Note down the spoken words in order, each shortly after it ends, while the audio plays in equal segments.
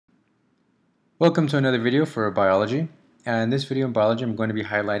Welcome to another video for biology. In this video in biology, I'm going to be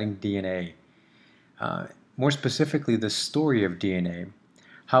highlighting DNA. More specifically, the story of DNA.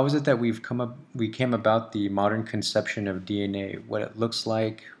 How is it that we came about the modern conception of DNA? What it looks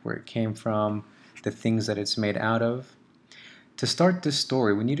like, where it came from, the things that it's made out of. To start this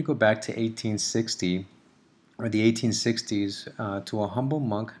story, we need to go back to 1860 or the 1860s to a humble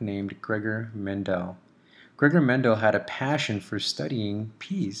monk named Gregor Mendel. Gregor Mendel had a passion for studying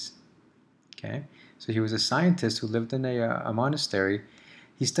peas. Okay, so he was a scientist who lived in a monastery.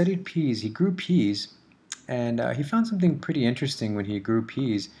 He studied peas. He grew peas, and he found something pretty interesting when he grew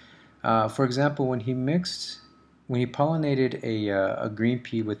peas. For example, when he pollinated a green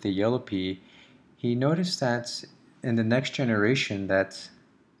pea with a yellow pea, he noticed that in the next generation that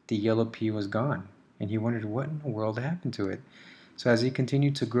the yellow pea was gone, and he wondered what in the world happened to it. So as he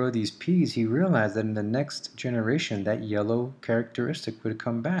continued to grow these peas, he realized that in the next generation that yellow characteristic would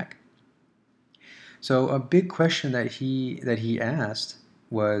come back. So a big question that he asked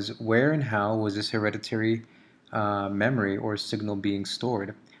was where and how was this hereditary memory or signal being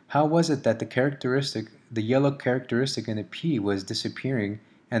stored? How was it that the yellow characteristic in the pea was disappearing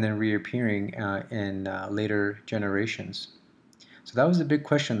and then reappearing in later generations? So that was the big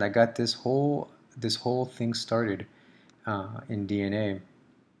question that got this whole thing started in DNA.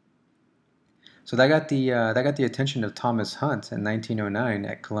 So that got the attention of Thomas Hunt in 1909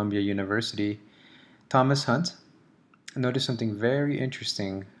 at Columbia University. Thomas Hunt noticed something very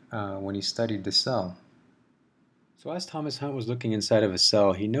interesting when he studied the cell. So as Thomas Hunt was looking inside of a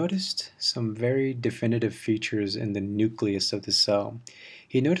cell, he noticed some very definitive features in the nucleus of the cell.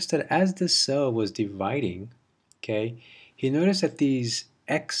 He noticed that as the cell was dividing, he noticed that these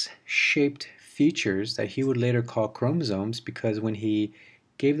X-shaped features that he would later call chromosomes, because when he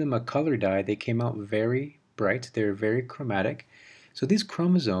gave them a color dye, they came out very bright, they were very chromatic. So these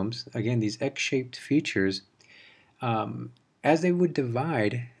chromosomes, again, these X-shaped features, as they would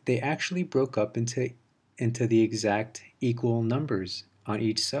divide, they actually broke up into the exact equal numbers on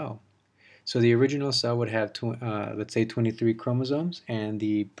each cell. So the original cell would have, let's say, 23 chromosomes, and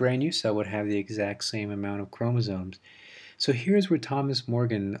the brand new cell would have the exact same amount of chromosomes. So here's where Thomas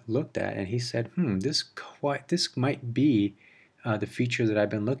Morgan looked at, and he said, this might be the feature that I've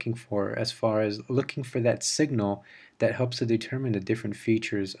been looking for, as far as looking for that signal that helps to determine the different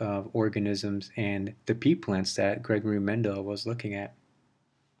features of organisms and the pea plants that Gregor Mendel was looking at.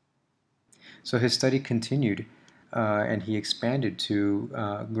 So his study continued, and he expanded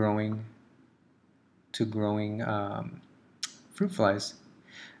to growing fruit flies.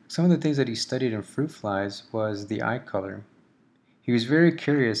 Some of the things that he studied in fruit flies was the eye color. He was very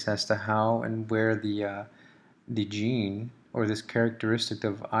curious as to how and where the gene or this characteristic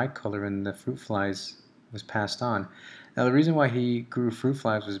of eye color in the fruit flies was passed on. Now the reason why he grew fruit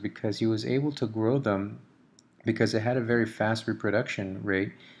flies was because he was able to grow them because it had a very fast reproduction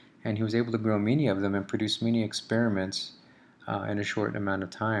rate, and he was able to grow many of them and produce many experiments in a short amount of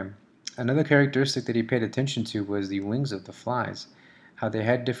time. Another characteristic that he paid attention to was the wings of the flies, how they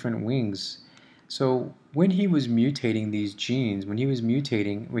had different wings. So when he was mutating these genes, when he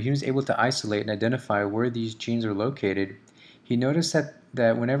was able to isolate and identify where these genes are located, he noticed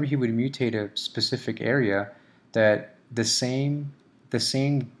that whenever he would mutate a specific area, that the same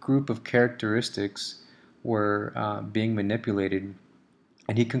group of characteristics were being manipulated.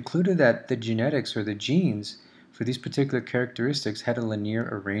 And he concluded that the genetics or the genes for these particular characteristics had a linear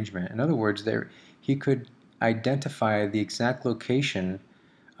arrangement. In other words, he could identify the exact location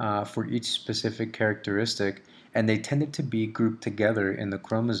for each specific characteristic, and they tended to be grouped together in the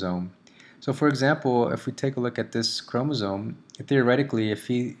chromosome. So for example, if we take a look at this chromosome, theoretically, if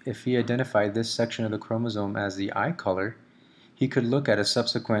he identified this section of the chromosome as the eye color, he could look at a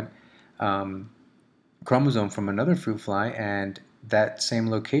subsequent chromosome from another fruit fly, and that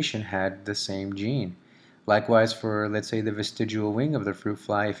same location had the same gene. Likewise, for, let's say, the vestigial wing of the fruit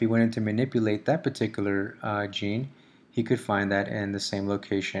fly, if he wanted to manipulate that particular gene, he could find that in the same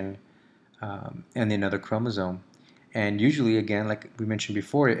location in another chromosome. And usually, again, like we mentioned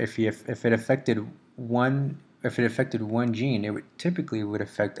before, if it affected one gene, it typically would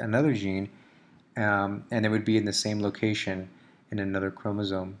affect another gene, and it would be in the same location in another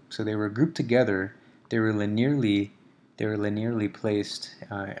chromosome. So they were grouped together. They were linearly placed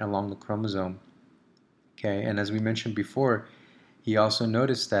along the chromosome. Okay, and as we mentioned before, he also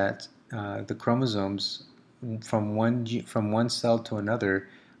noticed that the chromosomes from one cell to another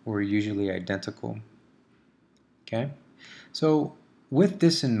were usually identical. Okay, so with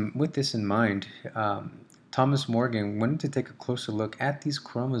this in mind, Thomas Morgan wanted to take a closer look at these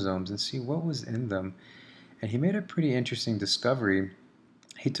chromosomes and see what was in them, and he made a pretty interesting discovery.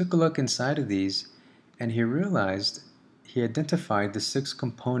 he took a look inside of these and he realized, he identified the 6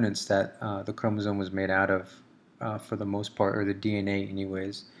 components that the chromosome was made out of for the most part, or the DNA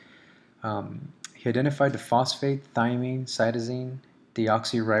anyways. He identified the phosphate, thymine, cytosine,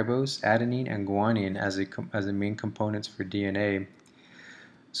 deoxyribose, adenine, and guanine as the main components for DNA.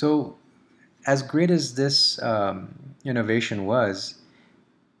 So as great as this innovation was,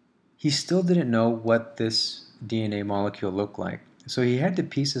 he still didn't know what this DNA molecule looked like. So he had the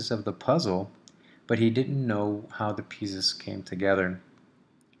pieces of the puzzle, but he didn't know how the pieces came together.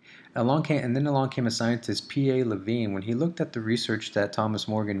 Along came a scientist, P.A. Levine. When he looked at the research that Thomas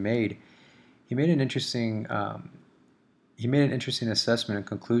Morgan made, he made an interesting assessment and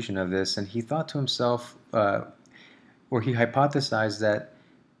conclusion of this, and he thought to himself, or he hypothesized that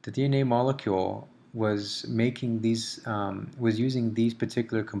the DNA molecule was making these, was using these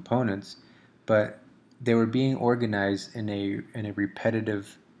particular components, but they were being organized in a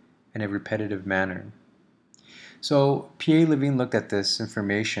repetitive manner. So P.A. Levine looked at this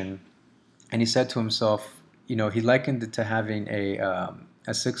information, and he said to himself, he likened it to having a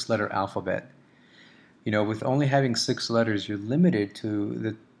 6-letter alphabet. With only having 6 letters, you're limited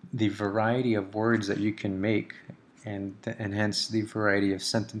to the variety of words that you can make, and hence the variety of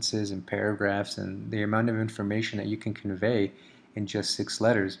sentences and paragraphs and the amount of information that you can convey in just 6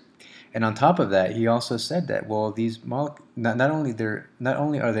 letters. And on top of that, he also said that, well, these not only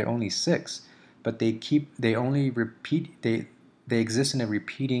are they only 6, but they exist in a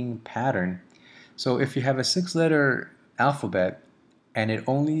repeating pattern. So if you have a 6-letter alphabet and it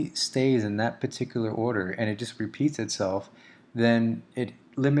only stays in that particular order and it just repeats itself, then it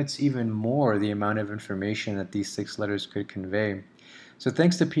limits even more the amount of information that these 6 letters could convey. So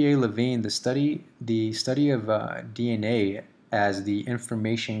thanks to P.A. Levine, the study of DNA as the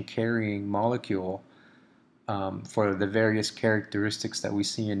information carrying molecule for the various characteristics that we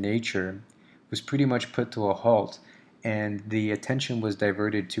see in nature was pretty much put to a halt, and the attention was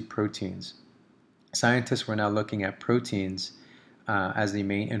diverted to proteins. Scientists were now looking at proteins as the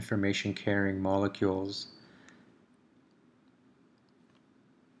main information carrying molecules.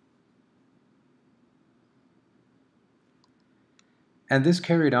 And this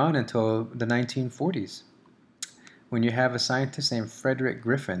carried on until the 1940s, when you have a scientist named Frederick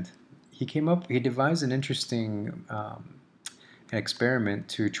Griffith. He devised an interesting experiment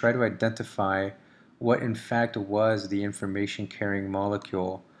to try to identify what in fact was the information carrying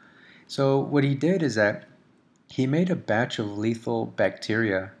molecule. So what he did is that he made a batch of lethal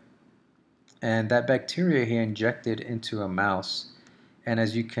bacteria, and that bacteria he injected into a mouse, and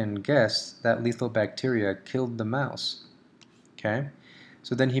as you can guess, that lethal bacteria killed the mouse. Okay?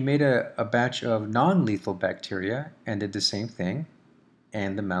 So then he made a batch of non-lethal bacteria and did the same thing,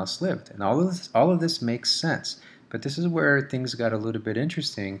 and the mouse lived. And all of this makes sense. But this is where things got a little bit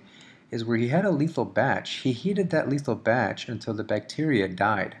interesting, is where he had a lethal batch. He heated that lethal batch until the bacteria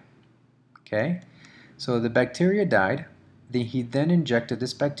died. Okay? So the bacteria died. He then injected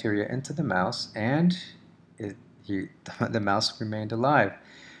this bacteria into the mouse, and the mouse remained alive.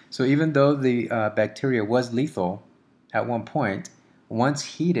 So even though the bacteria was lethal at one point, once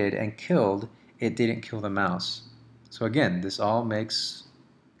heated and killed, it didn't kill the mouse. So again, this all makes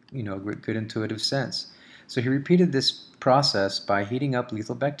good intuitive sense. So he repeated this process by heating up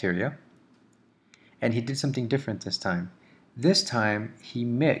lethal bacteria, and he did something different this time. This time he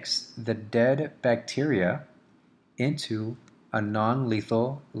mixed the dead bacteria into a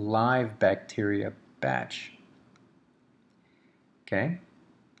non-lethal live bacteria batch. Okay?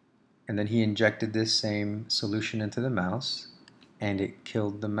 And then he injected this same solution into the mouse, and it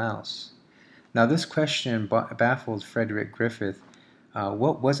killed the mouse. Now this question baffled Frederick Griffith.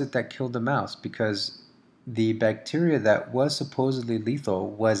 What was it that killed the mouse? Because the bacteria that was supposedly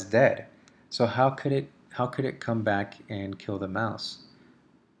lethal was dead. So how could it come back and kill the mouse?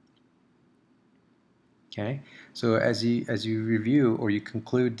 Okay, so as you review or you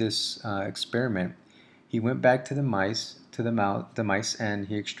conclude this experiment, he went back to the mice, and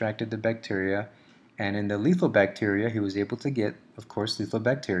he extracted the bacteria. And in the lethal bacteria, he was able to get, of course, lethal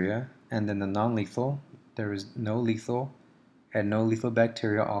bacteria. And then the non-lethal, there was no lethal and no lethal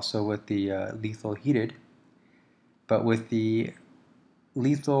bacteria, also with the lethal heated. But with the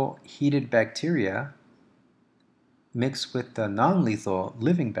lethal heated bacteria mixed with the non-lethal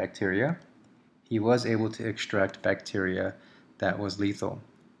living bacteria, he was able to extract bacteria that was lethal.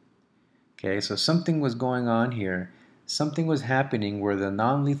 Okay, so something was going on here. Something was happening where the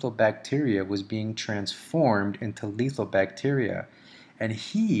non-lethal bacteria was being transformed into lethal bacteria. And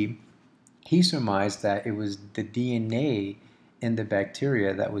he surmised that it was the DNA in the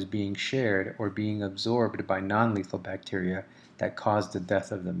bacteria that was being shared or being absorbed by non-lethal bacteria that caused the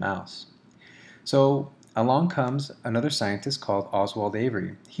death of the mouse. So along comes another scientist called Oswald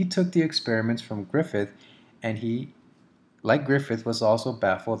Avery. He took the experiments from Griffith, and he, like Griffith, was also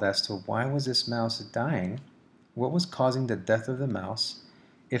baffled as to why was this mouse dying, what was causing the death of the mouse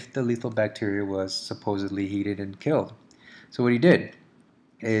if the lethal bacteria was supposedly heated and killed. So what he did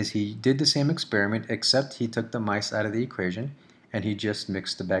is he did the same experiment, except he took the mice out of the equation and he just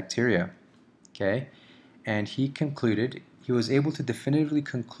mixed the bacteria. Okay, and he was able to definitively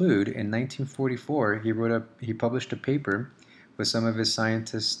conclude in 1944. He published a paper with some of his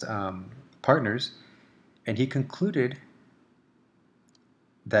scientist partners, and he concluded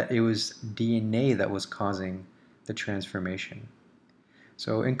that it was DNA that was causing the transformation.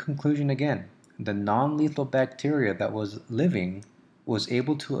 So in conclusion, again, the non-lethal bacteria that was living was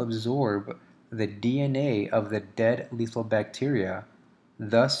able to absorb the DNA of the dead lethal bacteria,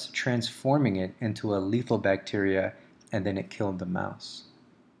 thus transforming it into a lethal bacteria, and then it killed the mouse.